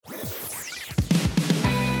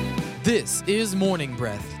This is Morning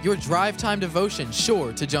Breath, your drive time devotion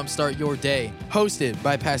sure to jumpstart your day. Hosted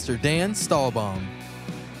by Pastor Dan Stahlbaum.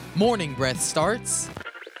 Morning Breath starts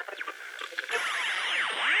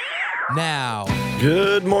now.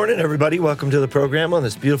 Good morning, everybody. Welcome to the program on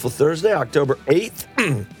this beautiful Thursday, October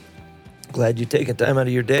 8th. Glad you taken time out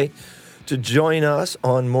of your day to join us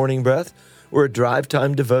on Morning Breath. We're a drive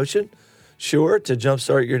time devotion, sure, to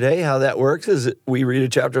jumpstart your day. How that works is we read a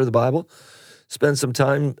chapter of the Bible, spend some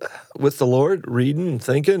time with the Lord, reading and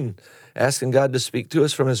thinking, asking God to speak to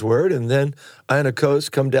us from His Word, and then I and a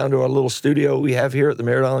coast come down to our little studio we have here at the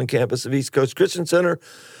Merritt Island campus of East Coast Christian Center.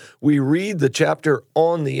 We read the chapter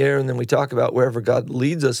on the air, and then we talk about wherever God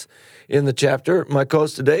leads us in the chapter. My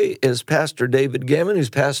co-host today is Pastor David Gammon, who's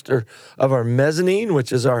pastor of our Mezzanine,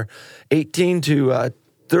 which is our 18 to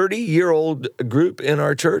 30-year-old group in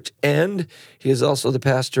our church, and he is also the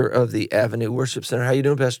pastor of the Avenue Worship Center. How you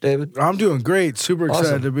doing, Pastor David? I'm doing great. Super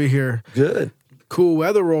excited to be here. Good. Cool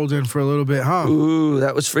weather rolled in for a little bit, huh? Ooh,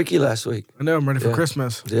 that was freaky last week. I know, I'm ready for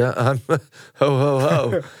Christmas. Yeah, I'm ho, ho,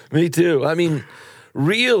 ho. Me too. I mean,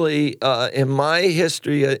 really, in my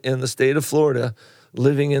history in the state of Florida,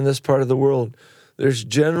 living in this part of the world, there's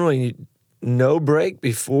generally no break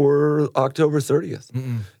before October 30th.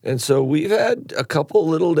 And so we've had a couple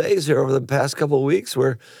little days here over the past couple of weeks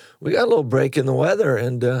where we got a little break in the weather.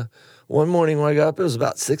 And one morning when I got up, it was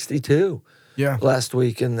about 62 last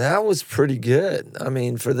week. And that was pretty good. I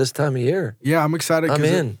mean, for this time of year. Yeah, I'm excited. I'm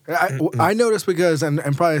in. I noticed because, and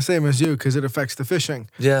probably the same as you, because it affects the fishing.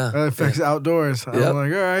 Yeah. It affects outdoors. I'm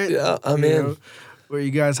like, all right. Yeah, I'm in. Where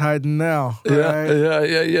you guys hiding now?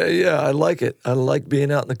 Yeah. I like it. I like being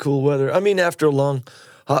out in the cool weather. I mean, after a long,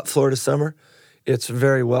 hot Florida summer, it's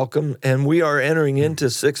very welcome. And we are entering into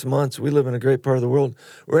 6 months. We live in a great part of the world.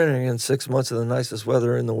 We're entering in 6 months of the nicest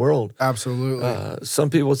weather in the world. Absolutely. Some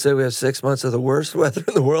people would say we have 6 months of the worst weather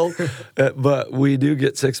in the world, but we do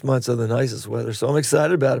get 6 months of the nicest weather. So I'm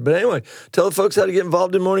excited about it. But anyway, tell the folks how to get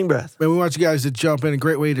involved in Morning Breath. Man, we want you guys to jump in. A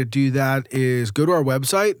great way to do that is go to our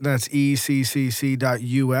website. That's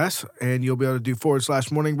eccc.us, and you'll be able to do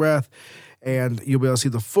 /Morning Breath. And you'll be able to see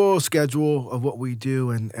the full schedule of what we do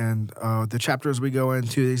and the chapters we go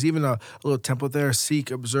into. There's even a little template there, seek,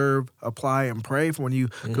 observe, apply, and pray for when you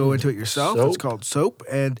go into it yourself. SOAP. It's called SOAP,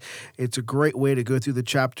 and it's a great way to go through the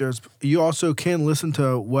chapters. You also can listen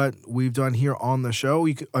to what we've done here on the show.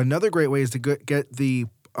 Another great way is to get the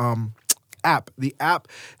app. The app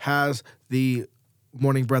has the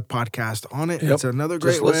Morning Breath podcast on it. Yep. It's another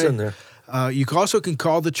great way. Just listen there. You also can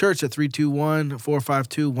call the church at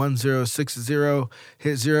 321-452-1060.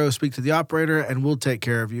 Hit 0, speak to the operator, and we'll take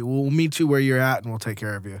care of you. We'll meet you where you're at, and we'll take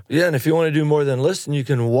care of you. Yeah, and if you want to do more than listen, you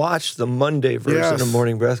can watch the Monday version of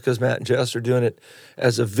Morning Breath because Matt and Jess are doing it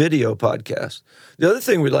as a video podcast. The other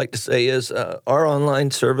thing we'd like to say is our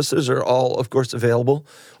online services are all, of course, available,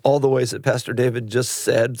 all the ways that Pastor David just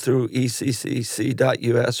said through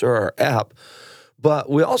eccc.us or our app.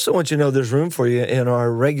 But we also want you to know there's room for you in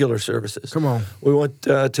our regular services. Come on. We want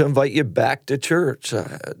to invite you back to church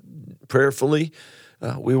prayerfully.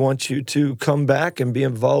 We want you to come back and be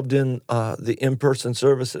involved in the in-person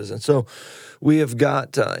services. And so we have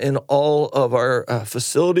got in all of our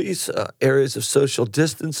facilities areas of social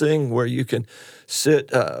distancing where you can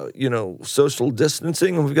sit, social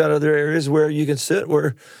distancing. And we've got other areas where you can sit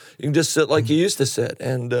where you can just sit like you used to sit.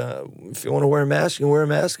 And if you want to wear a mask, you can wear a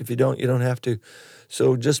mask. If you don't have to.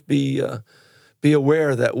 So just be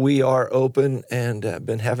aware that we are open and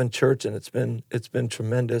been having church, and it's been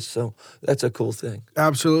tremendous. So that's a cool thing.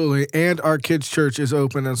 Absolutely. And our kids' church is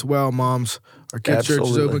open as well, moms. Our kids' church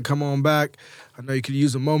is open. Come on back. I know you could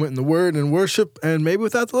use a moment in the Word and worship, and maybe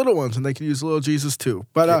without the little ones, and they can use a little Jesus too.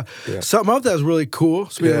 But something else that's really cool,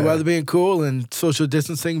 speaking of the weather being cool and social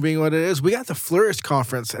distancing being what it is, we got the Flourish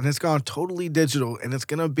Conference, and it's gone totally digital, and it's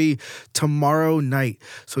going to be tomorrow night.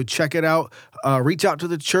 So check it out. Reach out to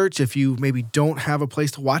the church if you maybe don't have a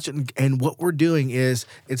place to watch it. And what we're doing is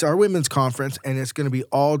it's our women's conference, and it's going to be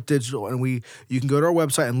all digital. And you can go to our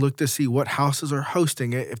website and look to see what houses are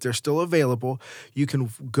hosting it. If they're still available, you can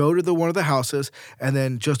go to one of the houses and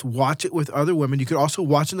then just watch it with other women. You could also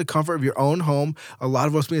watch in the comfort of your own home. A lot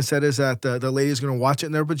of what's being said is that the lady is going to watch it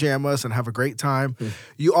in their pajamas and have a great time.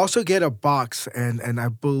 You also get a box, and I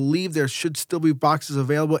believe there should still be boxes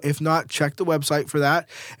available. If not, check the website for that.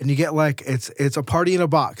 And you get it's a party in a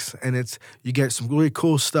box, and you get some really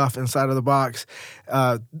cool stuff inside of the box.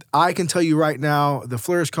 I can tell you right now, the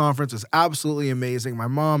Flourish Conference is absolutely amazing. My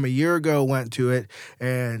mom a year ago went to it,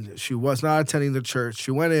 and she was not attending the church.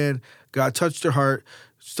 She went in, God touched her heart,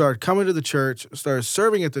 started coming to the church, started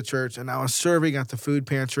serving at the church, and now is serving at the food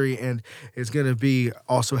pantry, and is going to be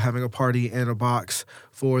also having a party in a box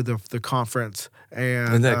for the conference. And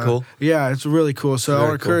isn't that cool? Yeah, it's really cool. So I want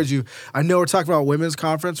to encourage you. I know we're talking about women's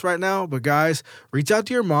conference right now, but guys, reach out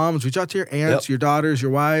to your moms, reach out to your aunts, your daughters,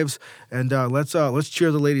 your wives, and let's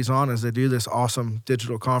cheer the ladies on as they do this awesome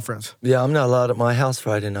digital conference. Yeah, I'm not allowed at my house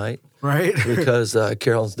Friday night. Right, because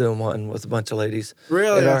Carol's doing one with a bunch of ladies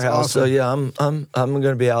really at our house. Awesome. So yeah, I'm going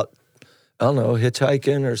to be out. I don't know,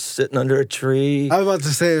 hitchhiking or sitting under a tree. I was about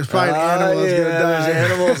to say there's probably animals going to die.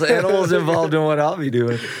 There's animals involved in what I'll be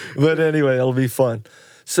doing. But anyway, it'll be fun.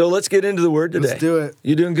 So let's get into the word today. Let's do it.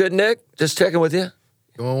 You doing good, Nick? Just checking with you.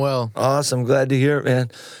 Going well. Awesome. Glad to hear it, man.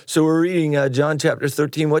 So we're reading John chapter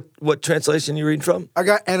 13. What translation you reading from? I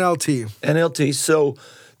got NLT. NLT. So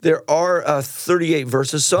there are 38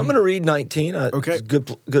 verses. So I'm going to read 19. Okay. It's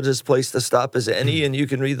good as place to stop as any, and you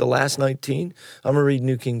can read the last 19. I'm going to read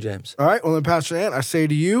New King James. All right. Well, then, Pastor Ant, I say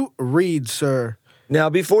to you, read, sir. Now,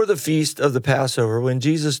 before the feast of the Passover, when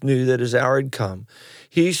Jesus knew that his hour had come,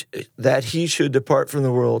 that he should depart from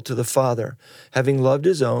the world to the Father, having loved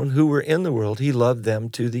his own who were in the world, he loved them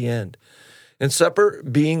to the end. And supper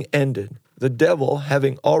being ended, the devil,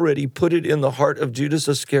 having already put it in the heart of Judas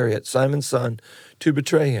Iscariot, Simon's son, to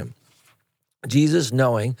betray him. Jesus,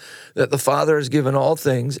 knowing that the Father has given all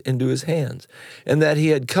things into his hands, and that he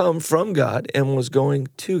had come from God and was going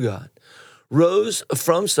to God, rose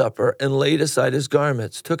from supper and laid aside his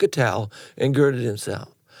garments, took a towel and girded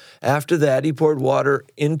himself. After that, he poured water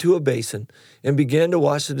into a basin and began to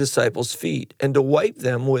wash the disciples' feet and to wipe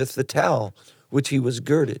them with the towel which he was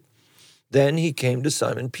girded. Then he came to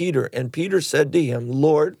Simon Peter, and Peter said to him,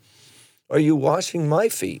 Lord, are you washing my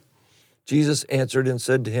feet? Jesus answered and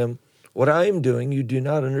said to him, what I am doing you do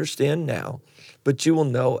not understand now, but you will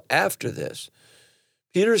know after this.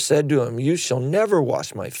 Peter said to him, you shall never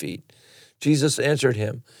wash my feet. Jesus answered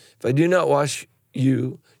him, if I do not wash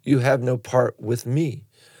you, you have no part with me.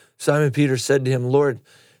 Simon Peter said to him, Lord,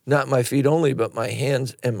 not my feet only, but my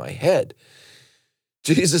hands and my head.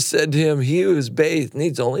 Jesus said to him, he who is bathed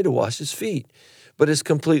needs only to wash his feet, but is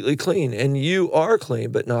completely clean, and you are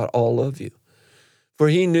clean, but not all of you. For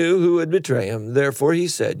he knew who would betray him, therefore he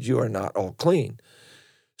said, you are not all clean.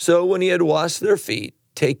 So when he had washed their feet,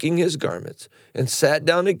 taking his garments, and sat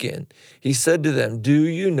down again, he said to them, do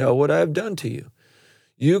you know what I have done to you?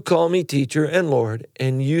 You call me teacher and Lord,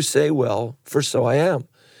 and you say, well, for so I am.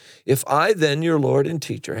 If I then, your Lord and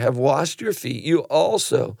teacher, have washed your feet, you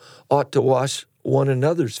also ought to wash one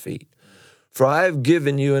another's feet. For I have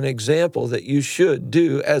given you an example that you should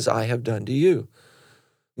do as I have done to you.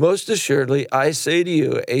 Most assuredly, I say to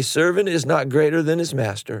you, a servant is not greater than his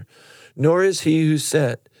master, nor is he who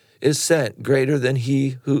is sent greater than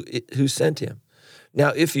he who sent him. Now,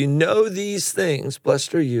 if you know these things,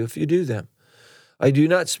 blessed are you if you do them. I do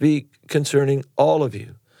not speak concerning all of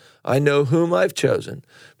you. I know whom I've chosen,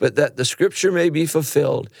 but that the scripture may be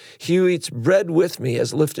fulfilled, he who eats bread with me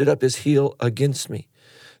has lifted up his heel against me.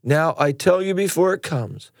 Now I tell you before it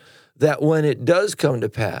comes, that when it does come to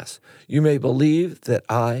pass, you may believe that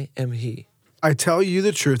I am he. I tell you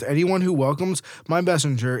the truth, anyone who welcomes my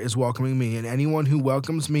messenger is welcoming me, and anyone who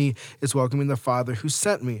welcomes me is welcoming the Father who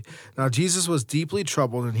sent me. Now Jesus was deeply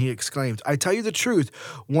troubled, and he exclaimed, I tell you the truth,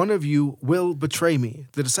 one of you will betray me.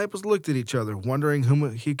 The disciples looked at each other, wondering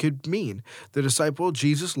whom he could mean. The disciple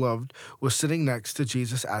Jesus loved was sitting next to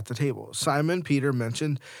Jesus at the table. Simon Peter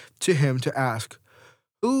mentioned to him to ask,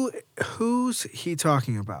 Who's he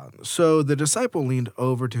talking about? So the disciple leaned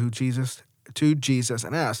over to Jesus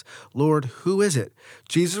and asked, Lord, who is it?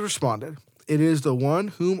 Jesus responded, it is the one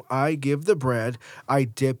whom I give the bread I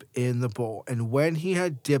dip in the bowl. And when he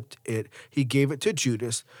had dipped it, he gave it to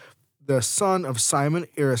Judas, the son of Simon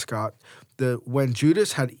Iscariot. When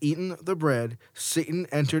Judas had eaten the bread, Satan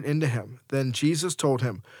entered into him. Then Jesus told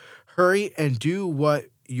him, hurry and do what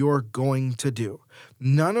you're going to do.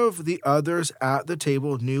 None of the others at the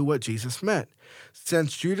table knew what Jesus meant.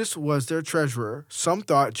 Since Judas was their treasurer, some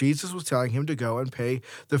thought Jesus was telling him to go and pay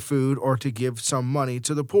the food or to give some money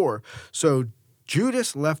to the poor. So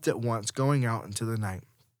Judas left at once, going out into the night.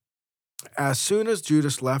 As soon as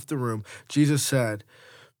Judas left the room, Jesus said,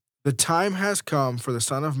 the time has come for the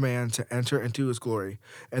Son of Man to enter into his glory,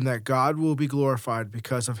 and that God will be glorified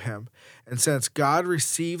because of him. And since God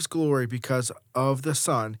receives glory because of the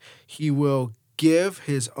Son, he will give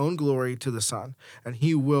his own glory to the Son, and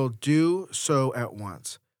he will do so at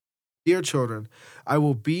once. Dear children, I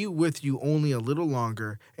will be with you only a little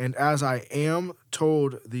longer, and as I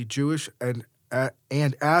told the Jewish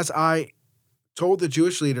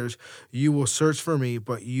leaders, you will search for me,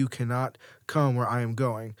 but you cannot come where I am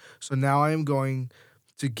going. So now I am going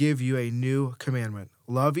to give you a new commandment.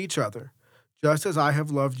 Love each other. Just as I have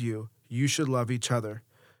loved you, you should love each other.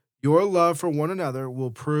 Your love for one another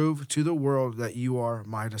will prove to the world that you are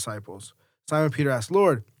my disciples." Simon Peter asked,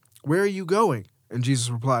 "Lord, where are you going?" And Jesus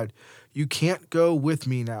replied, "You can't go with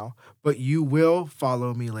me now, but you will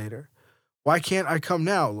follow me later." "Why can't I come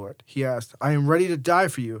now, Lord?" he asked. "I am ready to die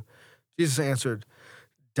for you." Jesus answered,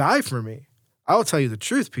 "Die for me? I will tell you the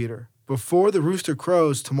truth, Peter. Before the rooster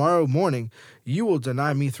crows tomorrow morning, you will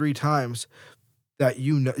deny me 3 times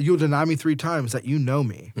you'll deny me 3 times that you know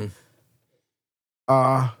me."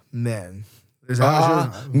 Amen.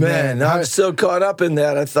 Man, I'm so caught up in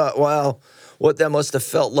that. I thought, wow, what that must have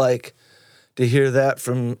felt like to hear that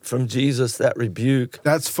from Jesus, that rebuke.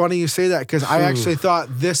 That's funny you say that, because I actually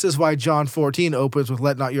thought this is why John 14 opens with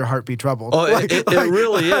 "Let not your heart be troubled." Oh, it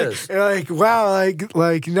really is. Wow,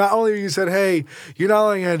 not only you said, hey, you're not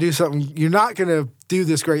only going to do something, you're not going to do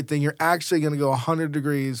this great thing, you're actually going to go 100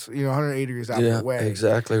 degrees, 180 degrees out of the way.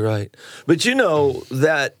 Exactly right. But you know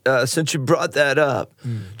that since you brought that up,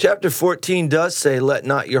 chapter 14 does say, "Let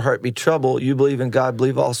not your heart be troubled. You believe in God,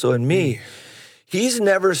 believe also in me." He's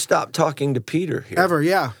never stopped talking to Peter here. Ever,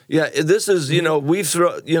 yeah. Yeah, this is, we've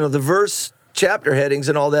thrown, the verse chapter headings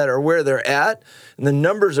and all that are where they're at, and the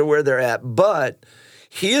numbers are where they're at, but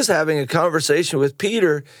he is having a conversation with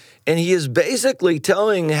Peter, and he is basically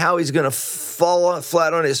telling how he's going to fall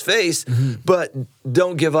flat on his face, but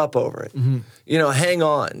don't give up over it. Hang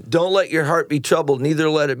on. Don't let your heart be troubled, neither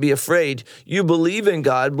let it be afraid. You believe in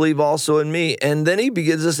God, believe also in me. And then he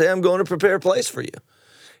begins to say, I'm going to prepare a place for you.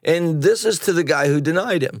 And this is to the guy who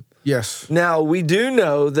denied him. Yes. Now, we do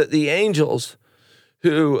know that the angels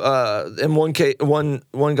who, in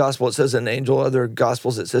one gospel it says an angel, other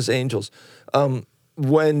gospels it says angels.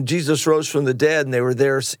 When Jesus rose from the dead and they were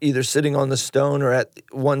there either sitting on the stone or at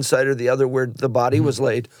one side or the other where the body was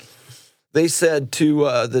laid, they said to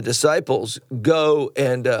the disciples, go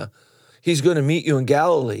and he's going to meet you in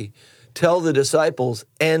Galilee. Tell the disciples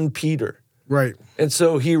and Peter. Right. And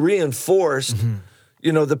so he reinforced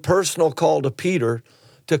the personal call to Peter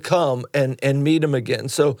to come and meet him again.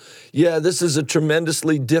 So, yeah, this is a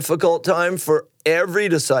tremendously difficult time for every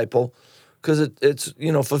disciple because it's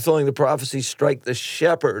fulfilling the prophecy, strike the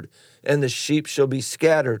shepherd and the sheep shall be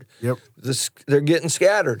scattered. Yep. They're getting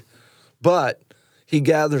scattered. But he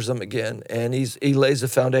gathers them again, and he lays the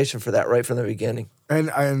foundation for that right from the beginning. And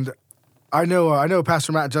I know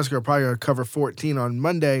Pastor Matt and Jessica are probably going to cover 14 on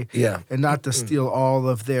Monday. Yeah. And not to steal all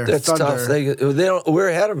of their That's thunder. tough. They don't. We're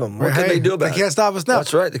ahead of them. What can they do about it? They can't stop us now.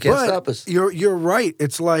 That's right. They can't stop us. You're right.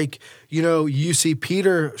 It's like, you see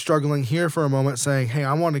Peter struggling here for a moment saying, hey,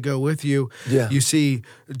 I want to go with you. Yeah. You see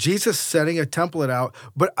Jesus setting a template out.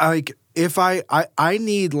 But if I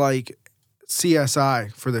need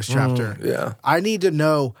CSI for this chapter. Yeah. I need to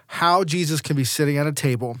know how Jesus can be sitting at a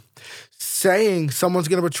table saying someone's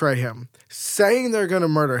going to betray him, saying they're going to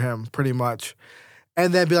murder him, pretty much,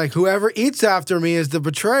 and then be like, whoever eats after me is the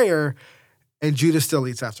betrayer, and Judas still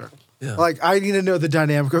eats after him. Yeah. I need to know the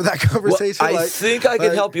dynamic of that conversation. Well, I think I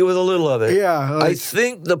can help you with a little of it. Yeah. I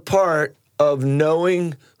think the part of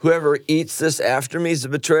knowing whoever eats this after me is the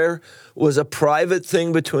betrayer was a private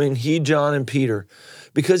thing between John, and Peter.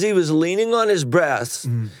 Because he was leaning on his breasts,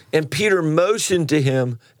 and Peter motioned to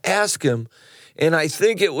him, ask him, and I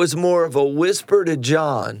think it was more of a whisper to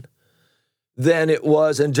John than it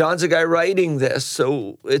was, and John's the guy writing this,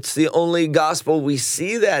 so it's the only gospel we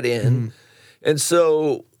see that in. And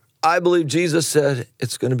so I believe Jesus said,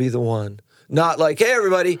 it's going to be the one. Not like, hey,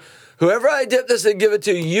 everybody, whoever I dip this and give it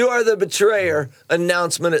to, you are the betrayer,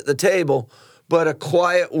 announcement at the table, but a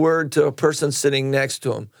quiet word to a person sitting next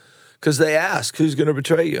to him. Because they ask, who's going to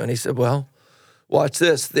betray you? And he said, well, watch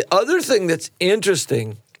this. The other thing that's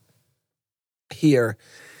interesting here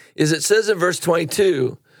is it says in verse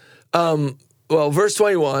 22, verse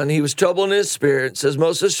 21, he was troubled in his spirit, says,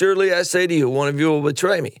 most assuredly I say to you, one of you will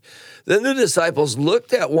betray me. Then the disciples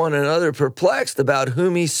looked at one another perplexed about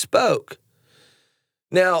whom he spoke.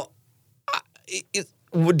 Now, this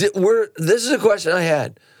is a question I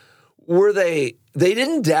had. They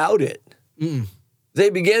didn't doubt it. They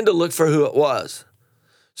began to look for who it was.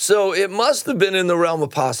 So it must have been in the realm of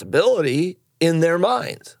possibility in their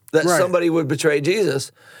minds that somebody would betray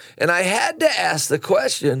Jesus. And I had to ask the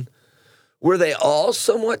question, were they all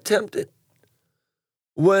somewhat tempted?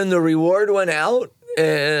 When the reward went out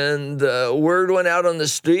and the word went out on the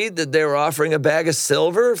street that they were offering a bag of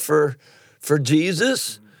silver for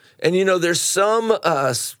Jesus, and there's some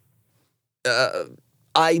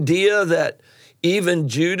idea that even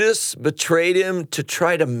Judas betrayed him to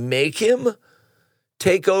try to make him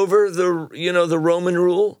take over the Roman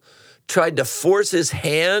rule, tried to force his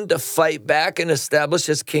hand to fight back and establish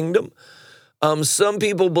his kingdom. Some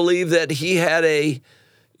people believe that he had a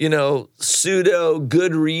pseudo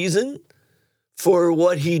good reason for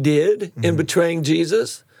what he did in betraying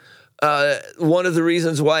Jesus. One of the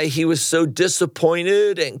reasons why he was so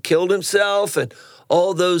disappointed and killed himself and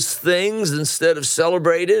all those things instead of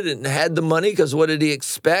celebrated and had the money, because what did he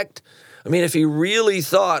expect? I mean, if he really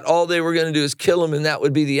thought all they were going to do is kill him and that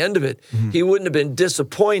would be the end of it, he wouldn't have been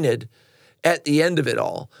disappointed at the end of it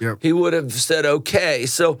all. Yep. He would have said, okay.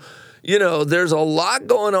 So, there's a lot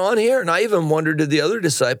going on here. And I even wondered, did the other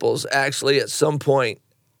disciples actually at some point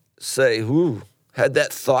say, had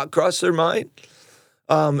that thought cross their mind?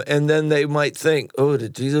 And then they might think,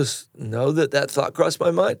 did Jesus know that thought crossed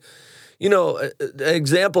my mind? An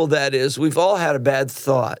example of that is we've all had a bad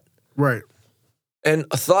thought. Right. And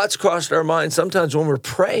thoughts crossed our mind sometimes when we're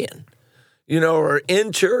praying, or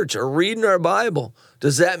in church or reading our Bible.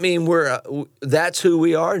 Does that mean that's who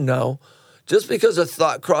we are? No. Just because a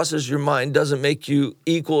thought crosses your mind doesn't make you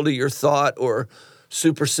equal to your thought or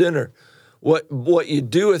super sinner. What you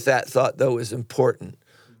do with that thought, though, is important.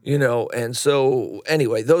 And so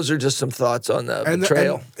anyway, those are just some thoughts on the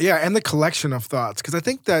betrayal. And the collection of thoughts. Because I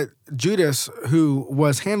think that Judas, who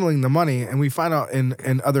was handling the money, and we find out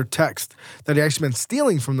in other texts that he actually been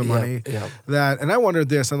stealing from the money. And I wondered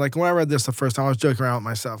this, and like when I read this the first time, I was joking around with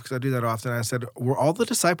myself because I do that often. I said, were all the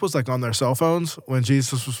disciples like on their cell phones when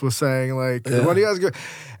Jesus was saying like, what do you guys do?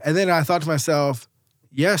 And then I thought to myself,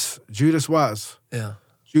 yes, Judas was. Yeah.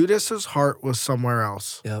 Judas's heart was somewhere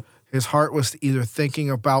else. Yep. His heart was either thinking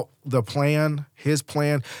about the plan, his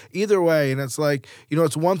plan, either way. And it's like,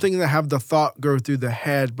 it's one thing to have the thought go through the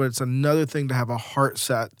head, but it's another thing to have a heart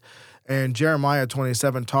set. And Jeremiah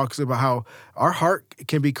 27 talks about how our heart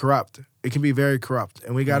can be corrupt. It can be very corrupt.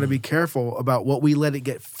 And we got to be careful about what we let it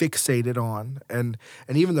get fixated on. And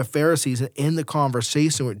even the Pharisees in the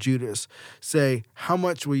conversation with Judas say, how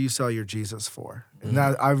much will you sell your Jesus for? And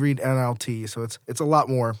now I read NLT, so it's a lot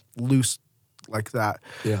more loose like that.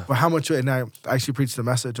 Yeah. But how much, and I actually preached a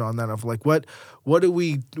message on that of like,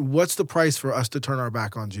 what's the price for us to turn our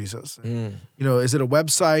back on Jesus? Is it a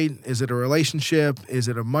website? Is it a relationship? Is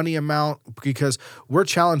it a money amount? Because we're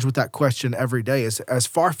challenged with that question every day. As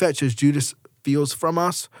far-fetched as Judas feels from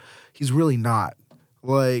us, he's really not.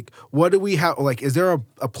 Like, what do we have? Like, is there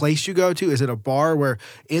a place you go to? Is it a bar where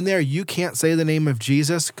in there you can't say the name of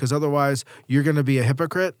Jesus because otherwise you're going to be a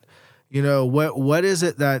hypocrite? What is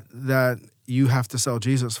it that you have to sell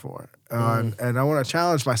Jesus for? And I want to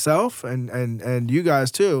challenge myself and you guys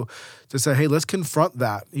too to say, hey, let's confront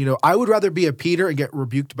that. I would rather be a Peter and get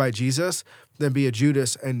rebuked by Jesus than be a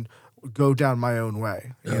Judas and go down my own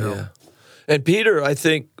way. You know? Yeah. And Peter, I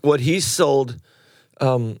think what he sold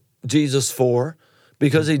Jesus for,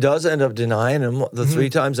 because he does end up denying him the 3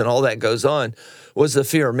 times and all that goes on, was the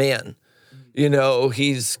fear of man.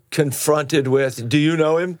 He's confronted with, do you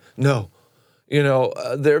know him? No.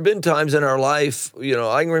 There have been times in our life,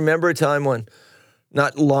 I can remember a time when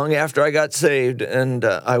not long after I got saved and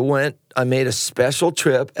I made a special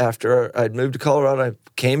trip after I'd moved to Colorado.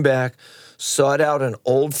 I came back, sought out an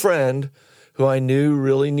old friend who I knew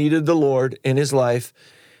really needed the Lord in his life.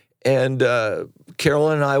 And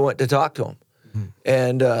Carolyn and I went to talk to him.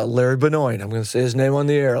 And Larry Benoit, I'm going to say his name on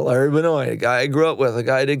the air, Larry Benoit, a guy I grew up with, a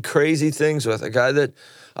guy I did crazy things with, a guy that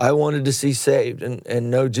I wanted to see saved and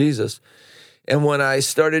know Jesus. And when I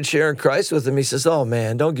started sharing Christ with him, he says, oh,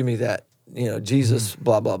 man, don't give me that, Jesus,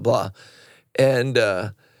 blah, blah, blah. And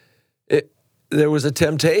there was a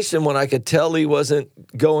temptation when I could tell he wasn't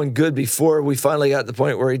going good before we finally got to the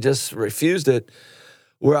point where he just refused it,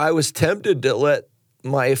 where I was tempted to let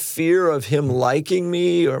my fear of him liking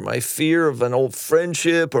me or my fear of an old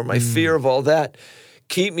friendship or my fear of all that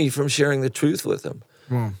keep me from sharing the truth with him.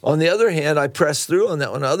 On the other hand, I pressed through on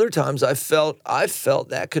that one. Other times I felt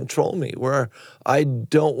that control me, where I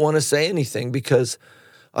don't want to say anything because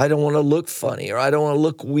I don't want to look funny or I don't want to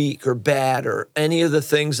look weak or bad or any of the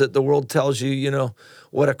things that the world tells you,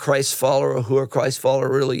 what a Christ follower or who a Christ follower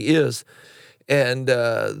really is. And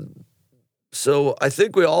so I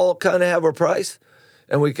think we all kind of have our price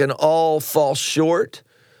and we can all fall short.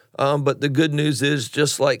 But the good news is,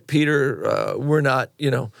 just like Peter, we're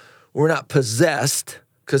not possessed,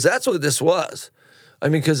 because that's what this was. I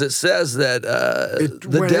mean, because it says that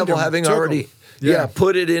the devil having already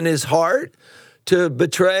put it in his heart to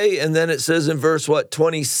betray, and then it says in verse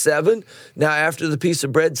 27, now after the piece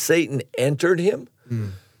of bread, Satan entered him.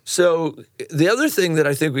 So the other thing that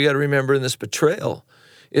I think we got to remember in this betrayal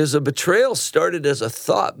is a betrayal started as a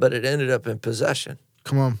thought, but it ended up in possession.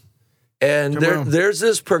 Come on. And there's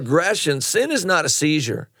this progression. Sin is not a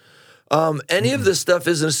seizure. Any of this stuff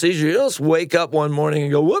isn't a seizure. You don't just wake up one morning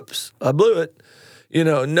and go, whoops, I blew it.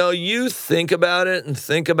 No, you think about it and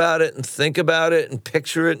think about it and think about it and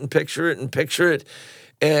picture it and picture it and picture it,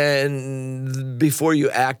 and before you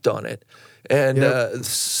act on it. And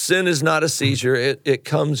sin is not a seizure. It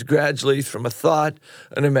comes gradually from a thought,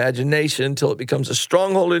 an imagination, until it becomes a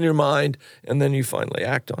stronghold in your mind, and then you finally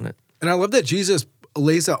act on it. And I love that Jesus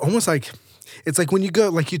lays out almost like, it's like when you go,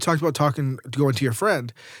 like you talked about going to your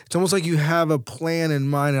friend, it's almost like you have a plan in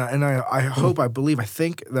mind. And I hope, I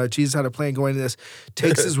think that Jesus had a plan going into this.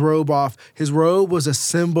 Takes his robe off. His robe was a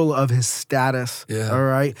symbol of his status. Yeah. All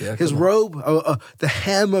right. Yeah, his robe, the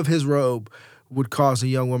hem of his robe would cause a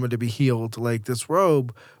young woman to be healed. Like, this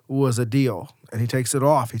robe was a deal. And he takes it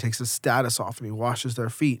off. He takes his status off and he washes their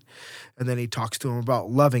feet. And then he talks to them about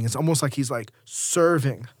loving. It's almost like he's like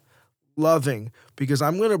serving, loving, because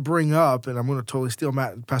I'm going to bring up, and I'm going to totally steal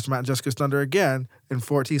Pastor Matt and Jessica's thunder again, in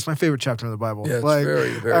 14. It's my favorite chapter in the Bible. Yeah, it's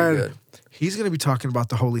very, very good. He's going to be talking about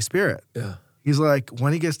the Holy Spirit. Yeah. He's like,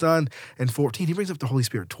 when he gets done in 14, he brings up the Holy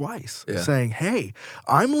Spirit twice, saying, hey,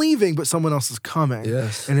 I'm leaving, but someone else is coming.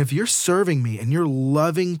 Yes. And if you're serving me and you're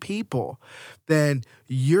loving people, then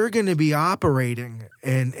you're going to be operating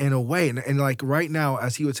in a way. And like right now,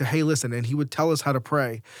 as he would say, hey, listen, and he would tell us how to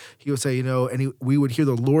pray. He would say, we would hear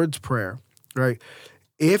the Lord's Prayer, right?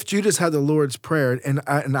 If Judas had the Lord's Prayer,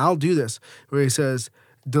 and I'll do this, where he says,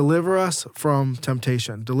 deliver us from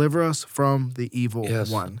temptation. Deliver us from the evil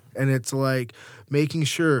one. And it's like making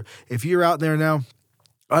sure, if you're out there now,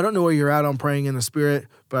 I don't know where you're at on praying in the Spirit,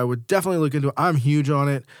 but I would definitely look into it. I'm huge on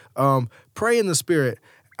it. Pray in the Spirit.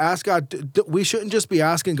 Ask God. We shouldn't just be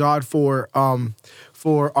asking God for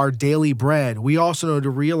our daily bread. We also know to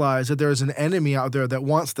realize that there's an enemy out there that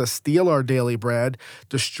wants to steal our daily bread,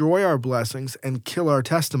 destroy our blessings, and kill our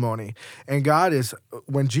testimony. And God is,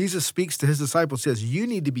 when Jesus speaks to his disciples, says, you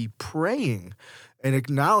need to be praying and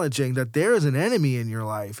acknowledging that there is an enemy in your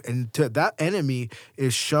life, and that enemy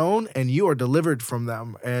is shown and you are delivered from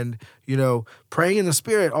them. And, praying in the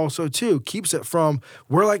Spirit also, too, keeps it from,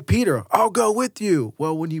 we're like Peter, I'll go with you.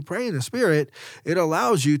 Well, when you pray in the Spirit, it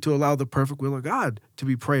allows you to allow the perfect will of God to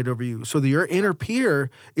be prayed over you, so that your inner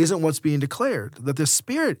Peter isn't what's being declared, that the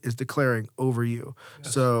Spirit is declaring over you.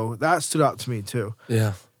 Yes. So that stood out to me, too.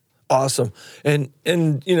 Yeah. Awesome. And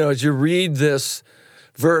as you read this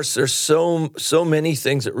verse, there's so many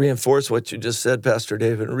things that reinforce what you just said, Pastor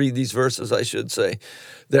David. Read these verses, I should say,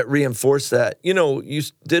 that reinforce that. You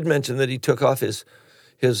did mention that he took off his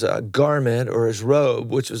garment or his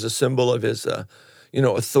robe, which was a symbol of his,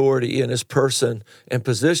 authority in his person and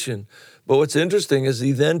position. But what's interesting is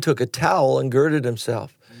he then took a towel and girded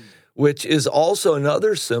himself, which is also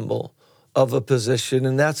another symbol of a position,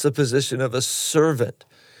 and that's the position of a servant.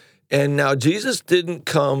 And now Jesus didn't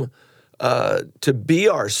come to be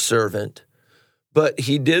our servant, but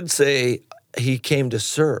he did say he came to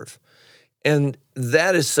serve. And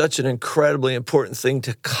that is such an incredibly important thing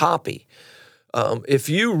to copy. If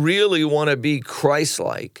you really want to be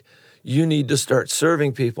Christ-like, you need to start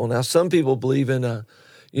serving people. Now, some people believe in that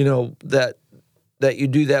you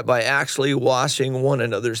do that by actually washing one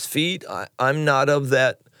another's feet. I'm not of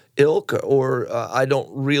that ilk, or I don't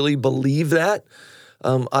really believe that.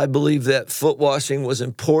 I believe that foot washing was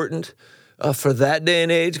important for that day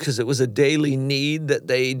and age because it was a daily need that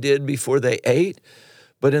they did before they ate.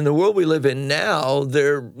 But in the world we live in now,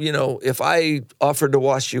 if I offered to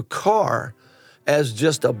wash your car as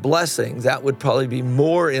just a blessing, that would probably be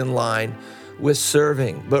more in line with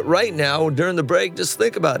serving. But right now, during the break, just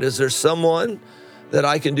think about it. Is there someone that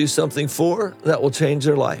I can do something for that will change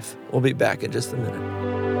their life? We'll be back in just a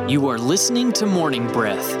minute. You are listening to Morning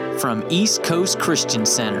Breath from East Coast Christian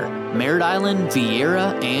Center, Merritt Island,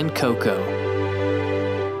 Vieira, and Cocoa.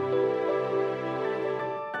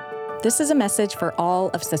 This is a message for all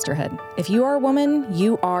of sisterhood. If you are a woman,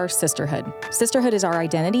 you are sisterhood. Sisterhood is our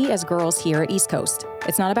identity as girls here at East Coast.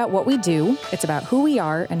 It's not about what we do, it's about who we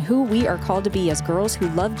are and who we are called to be as girls who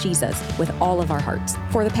love Jesus with all of our hearts.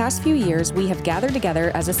 For the past few years, we have gathered together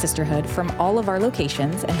as a sisterhood from all of our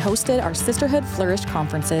locations and hosted our Sisterhood Flourish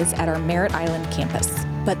conferences at our Merritt Island campus.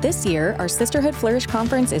 But this year, our Sisterhood Flourish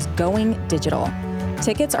conference is going digital.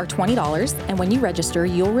 Tickets are $20, and when you register,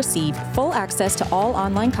 you'll receive full access to all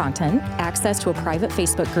online content, access to a private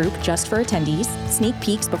Facebook group just for attendees, sneak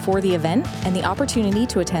peeks before the event, and the opportunity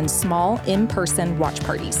to attend small, in-person watch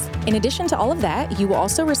parties. In addition to all of that, you will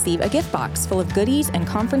also receive a gift box full of goodies and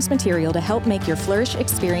conference material to help make your Flourish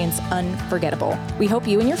experience unforgettable. We hope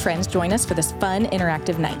you and your friends join us for this fun,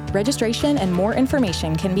 interactive night. Registration and more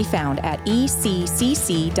information can be found at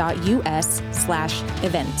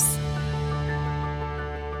eccc.us/events.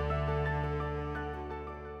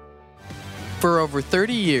 For over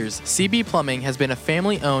 30 years, CB Plumbing has been a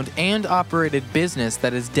family-owned and operated business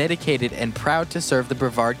that is dedicated and proud to serve the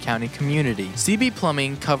Brevard County community. CB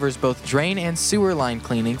Plumbing covers both drain and sewer line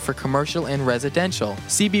cleaning for commercial and residential.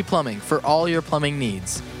 CB Plumbing for all your plumbing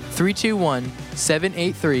needs.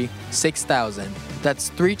 321-783-6000.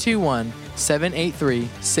 That's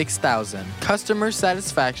 321-783-6000. Customer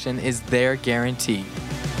satisfaction is their guarantee.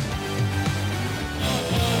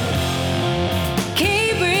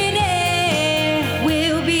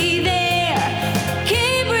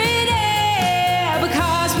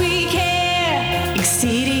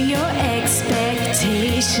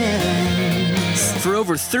 For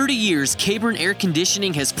over 30 years, Cabron Air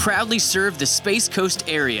Conditioning has proudly served the Space Coast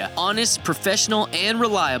area. Honest, professional, and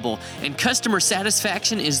reliable, and customer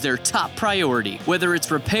satisfaction is their top priority. Whether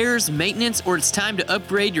it's repairs, maintenance, or it's time to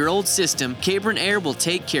upgrade your old system, Cabron Air will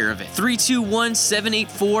take care of it.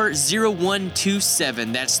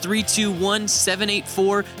 321-784-0127. That's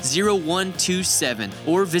 321-784-0127.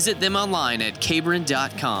 Or visit them online at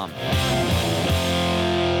cabron.com.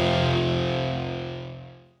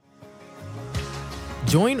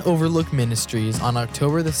 Join Overlook Ministries on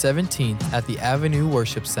October the 17th at the Avenue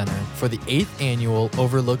Worship Center for the 8th annual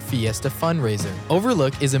Overlook Fiesta fundraiser.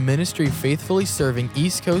 Overlook is a ministry faithfully serving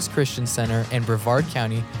East Coast Christian Center and Brevard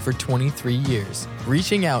County for 23 years,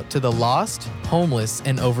 reaching out to the lost, homeless,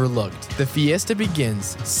 and overlooked. The Fiesta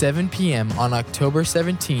begins 7 p.m. on October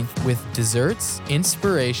 17th with desserts,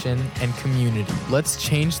 inspiration, and community. Let's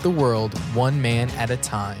change the world one man at a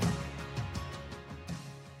time.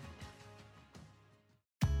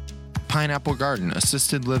 Pineapple Garden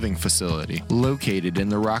Assisted Living Facility, located in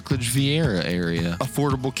the Rockledge Vieira area.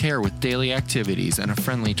 Affordable care with daily activities and a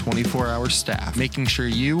friendly 24-hour staff, making sure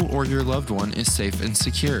you or your loved one is safe and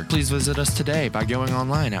secure. Please visit us today by going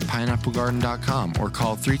online at pineapplegarden.com or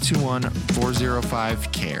call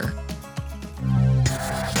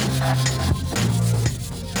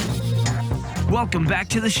 321-405-CARE. Welcome back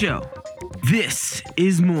to the show. This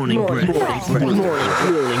is Morning Breath. Morning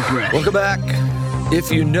Breath. Welcome back. If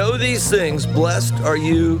you know these things, blessed are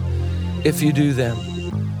you if you do them.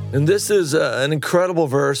 And this is an incredible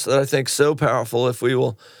verse that I think is so powerful if we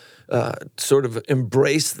will sort of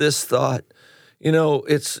embrace this thought. You know,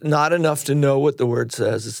 it's not enough to know what the Word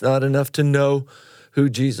says. It's not enough to know who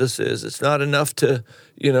Jesus is. It's not enough to,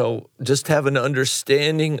 just have an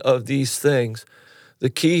understanding of these things. The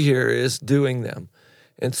key here is doing them.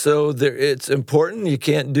 And so it's important. You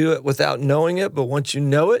can't do it without knowing it, but once you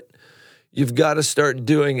know it, you've got to start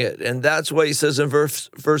doing it. And that's why he says in verse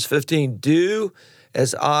 15, do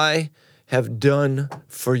as I have done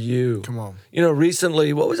for you. Come on.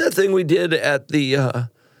 Recently, what was that thing we did at the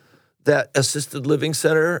that assisted living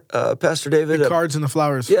center, Pastor David? The cards and the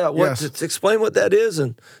flowers. Yeah, yes. Explain what that is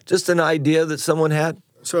and just an idea that someone had.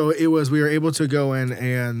 So we were able to go in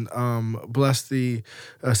and bless the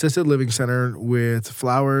assisted living center with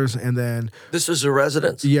flowers, and then this is the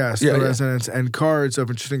residents. Yes, residents, and cards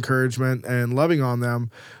of just encouragement and loving on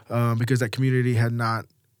them, because that community had not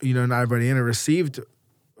everybody in it received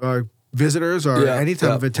visitors or any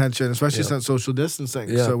type of attention, especially since social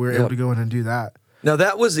distancing. So we were able to go in and do that. Now,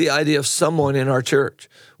 that was the idea of someone in our church.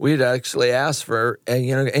 We had actually asked for,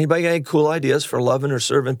 anybody got any cool ideas for loving or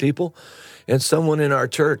serving people? And someone in our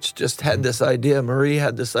church just had this idea. Marie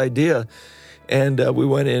had this idea. And we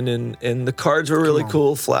went in, and the cards were really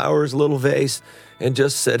cool, flowers, little vase, and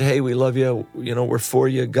just said, hey, we love you. We're for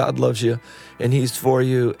you. God loves you, and He's for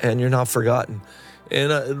you, and you're not forgotten.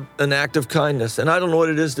 And an act of kindness. And I don't know what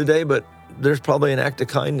it is today, but there's probably an act of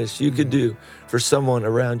kindness you could do for someone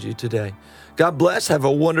around you today. God bless. Have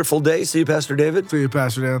a wonderful day. See you, Pastor David. See you,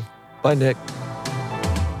 Pastor Dan. Bye, Nick.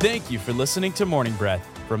 Thank you for listening to Morning Breath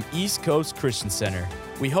from East Coast Christian Center.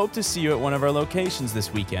 We hope to see you at one of our locations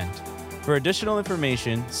this weekend. For additional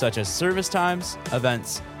information, such as service times,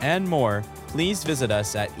 events, and more, please visit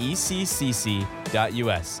us at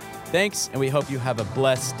eccc.us. Thanks, and we hope you have a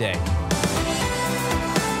blessed day.